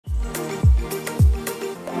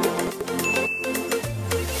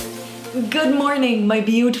Good morning, my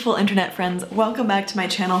beautiful internet friends. Welcome back to my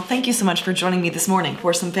channel. Thank you so much for joining me this morning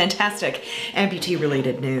for some fantastic amputee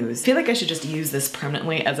related news. I feel like I should just use this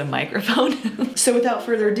permanently as a microphone. So without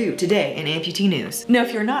further ado, today in amputee news. Now,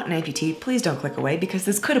 if you're not an amputee, please don't click away because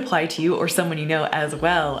this could apply to you or someone you know as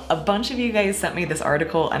well. A bunch of you guys sent me this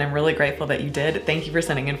article and I'm really grateful that you did. Thank you for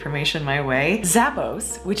sending information my way.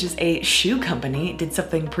 Zappos, which is a shoe company, did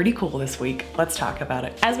something pretty cool this week. Let's talk about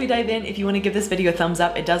it. As we dive in, if you want to give this video a thumbs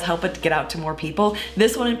up, it does help it to get out to more people.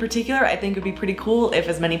 This one in particular, I think would be pretty cool if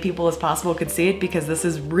as many people as possible could see it because this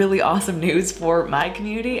is really awesome news for my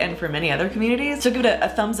community and for many other communities. So give it a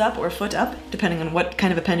thumbs up or a foot up, depending on what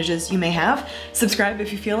kind of appendages you may have. Subscribe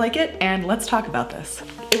if you feel like it, and let's talk about this.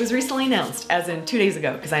 It was recently announced, as in 2 days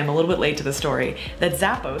ago, because I am a little bit late to the story, that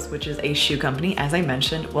Zappos, which is a shoe company, as I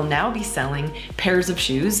mentioned, will now be selling pairs of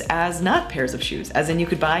shoes as not pairs of shoes, as in you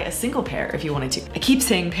could buy a single pair if you wanted to. I keep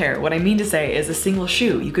saying pair. What I mean to say is a single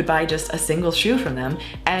shoe. You could buy just a single shoe from them,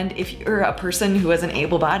 and if you're a person who is an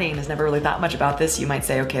able body and has never really thought much about this, you might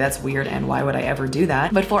say, okay, that's weird and why would I ever do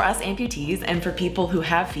that? But for us amputees and for people who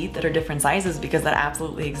have feet that are different sizes, because that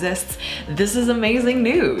absolutely exists, this is amazing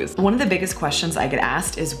news. One of the biggest questions I get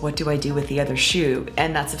asked is, what do I do with the other shoe?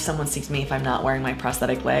 And that's if someone sees me if I'm not wearing my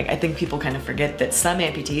prosthetic leg. I think people kind of forget that some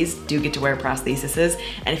amputees do get to wear prostheses,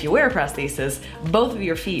 and if you wear a prosthesis, both of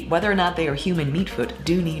your feet, whether or not they are human meat foot,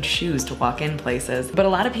 do need shoes to walk in places. But a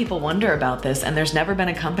lot of people wonder about this, and there's never been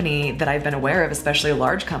a company that I've been aware of, especially a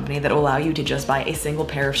large company, that will allow you to just buy a single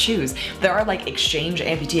pair of shoes. There are like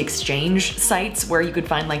amputee exchange sites where you could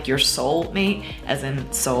find like your soul mate, as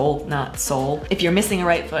in soul, not soul. If you're missing a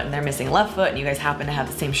right foot and they're missing a left foot and you guys happen to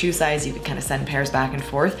have the same shoe size, you could kind of send pairs back and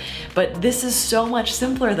forth. But this is so much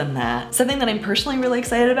simpler than that. Something that I'm personally really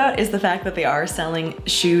excited about is the fact that they are selling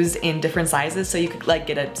shoes in different sizes. So you could like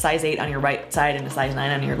get a size 8 on your right side and a size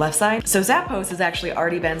 9 on your left side. So Zappos has actually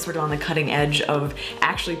already been sort of on the cutting edge of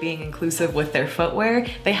actually being inclusive with their footwear.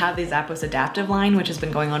 They have the Zappos Adaptive line, which has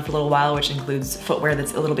been going on for a little while, which includes footwear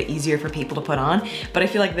that's a little bit easier for people to put on. But I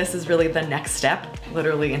feel like this is really the next step,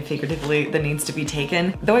 literally and figuratively, that needs to be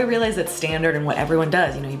taken. Though I realize it's standard and what everyone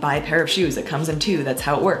does. You know, you buy a pair of shoes, it comes in 2, that's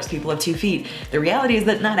how it works. People have 2 feet. The reality is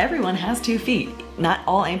that not everyone has 2 feet. Not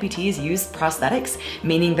all amputees use prosthetics,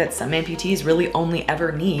 meaning that some amputees really only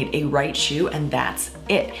ever need a right shoe and that's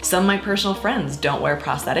it. Some of my personal friends don't wear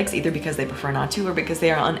prosthetics either because they prefer not to or because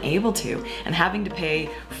they are unable to. And having to pay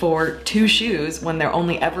for 2 shoes when they're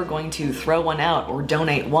only ever going to throw one out or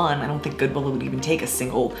donate one, I don't think Goodwill would even take a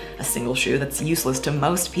single shoe. That's useless to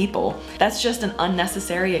most people. That's just an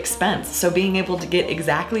unnecessary expense. So being able to get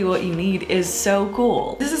exactly what you need is so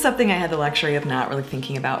cool. This is something I had the luxury of not really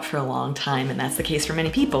thinking about for a long time, and that's the case for many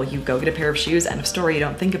people. You go get a pair of shoes, end of story, you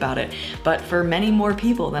don't think about it. But for many more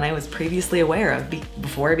people than I was previously aware of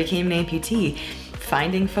before I became an amputee,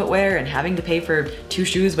 finding footwear and having to pay for 2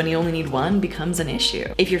 shoes when you only need 1 becomes an issue.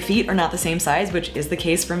 If your feet are not the same size, which is the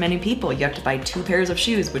case for many people, you have to buy 2 pairs of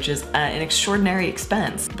shoes, which is an extraordinary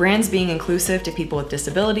expense. Brands being inclusive to people with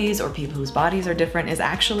disabilities or people whose bodies are different is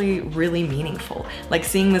actually really meaningful. Like,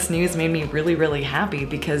 seeing this news made me really, really happy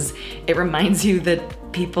because it reminds you that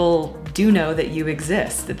people do know that you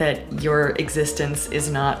exist, that your existence is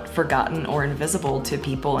not forgotten or invisible to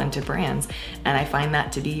people and to brands. And I find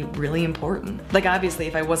that to be really important. Like, obviously,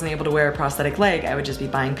 if I wasn't able to wear a prosthetic leg, I would just be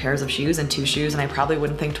buying pairs of shoes and 2 shoes, and I probably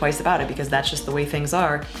wouldn't think twice about it because that's just the way things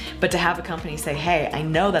are. But to have a company say, hey, I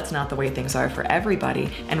know that's not the way things are for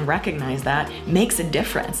everybody, and recognize that makes a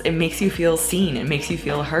difference. It makes you feel seen, it makes you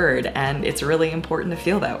feel heard, and it's really important to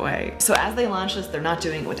feel that way. So as they launch this, they're not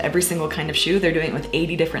doing it with every single kind of shoe, they're doing it with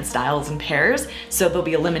 80 different styles and pairs. So there'll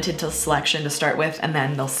be a limited selection to start with, and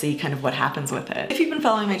then they'll see kind of what happens with it. If you've been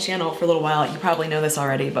following my channel for a little while, you probably know this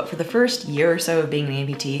already, but for the first year or so of being an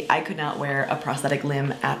amputee, I could not wear a prosthetic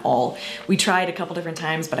limb at all. We tried a couple different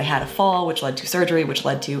times, but I had a fall, which led to surgery, which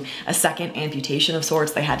led to a second amputation of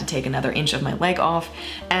sorts. They had to take another inch of my leg off.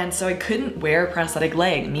 And so I couldn't wear a prosthetic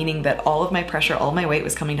leg, meaning that all of my pressure, all of my weight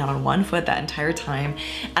was coming down on 1 foot that entire time.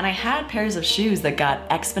 And I had pairs of shoes that got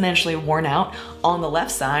exponentially worn out on the left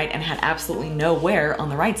side and had absolutely no wear on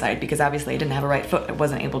the right side because obviously I didn't have a right foot. I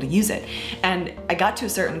wasn't able to use it. And I got to a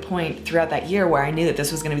certain point throughout that year where I knew that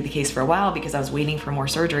this was going to be the case for a while because I was waiting for more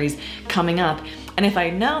surgeries coming up. And if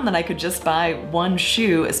I'd known that I could just buy one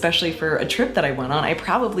shoe, especially for a trip that I went on, I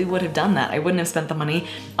probably would have done that. I wouldn't have spent the money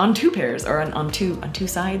on 2 pairs or on two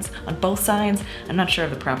sides, on both sides. I'm not sure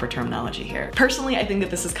of the proper terminology here. Personally, I think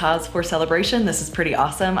that this is cause for celebration. This is pretty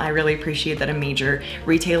awesome. I really appreciate that a major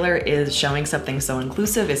retailer is showing something so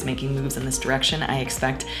inclusive, is making moves in this direction. I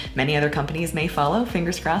expect many other companies may follow,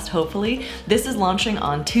 fingers crossed, hopefully. This is launching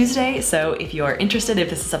on Tuesday, so if you are interested, if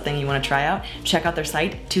this is something you want to try out, check out their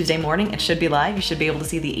site Tuesday morning. It should be live. You should be able to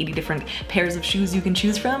see the 80 different pairs of shoes you can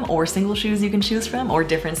choose from, or single shoes you can choose from, or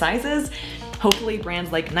different sizes. Hopefully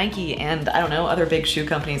brands like Nike and I don't know, other big shoe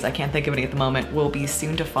companies, I can't think of any at the moment, will be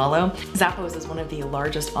soon to follow. Zappos is one of the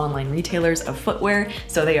largest online retailers of footwear,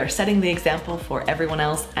 so they are setting the example for everyone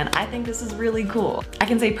else, and I think this is really cool. I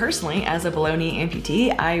can say personally, as a below knee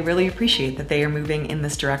amputee, I really appreciate that they are moving in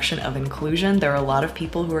this direction of inclusion. There are a lot of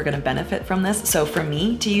people who are gonna benefit from this, so for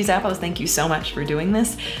me to use Zappos, thank you so much for doing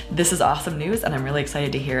this. This is awesome news, and I'm really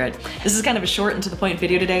excited to hear it. This is kind of a short and to the point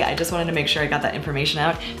video today. I just wanted to make sure I got that information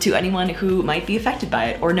out to anyone who might be affected by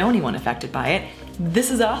it or know anyone affected by it.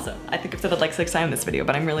 This is awesome. I think I've said it like 6 times in this video,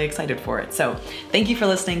 but I'm really excited for it. So thank you for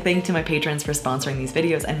listening. Thank you to my patrons for sponsoring these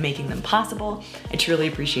videos and making them possible. I truly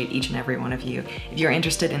appreciate each and every one of you. If you're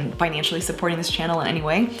interested in financially supporting this channel in any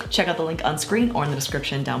way, check out the link on screen or in the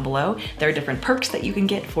description down below. There are different perks that you can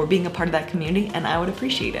get for being a part of that community, and I would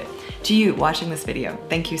appreciate it. To you watching this video,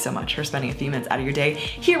 thank you so much for spending a few minutes out of your day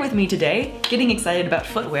here with me today, getting excited about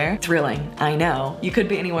footwear. Thrilling, I know. You could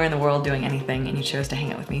be anywhere in the world doing anything, and you chose to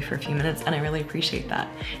hang out with me for a few minutes, and I really appreciate that.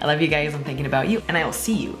 I love you guys, I'm thinking about you, and I will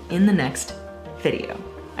see you in the next video.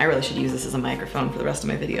 I really should use this as a microphone for the rest of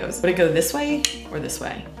my videos. Would it go this way or this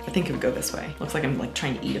way? I think it would go this way. Looks like I'm like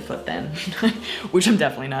trying to eat a foot then, which I'm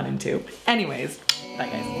definitely not into. Anyways, bye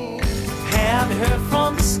guys. Have you heard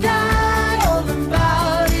from the sky?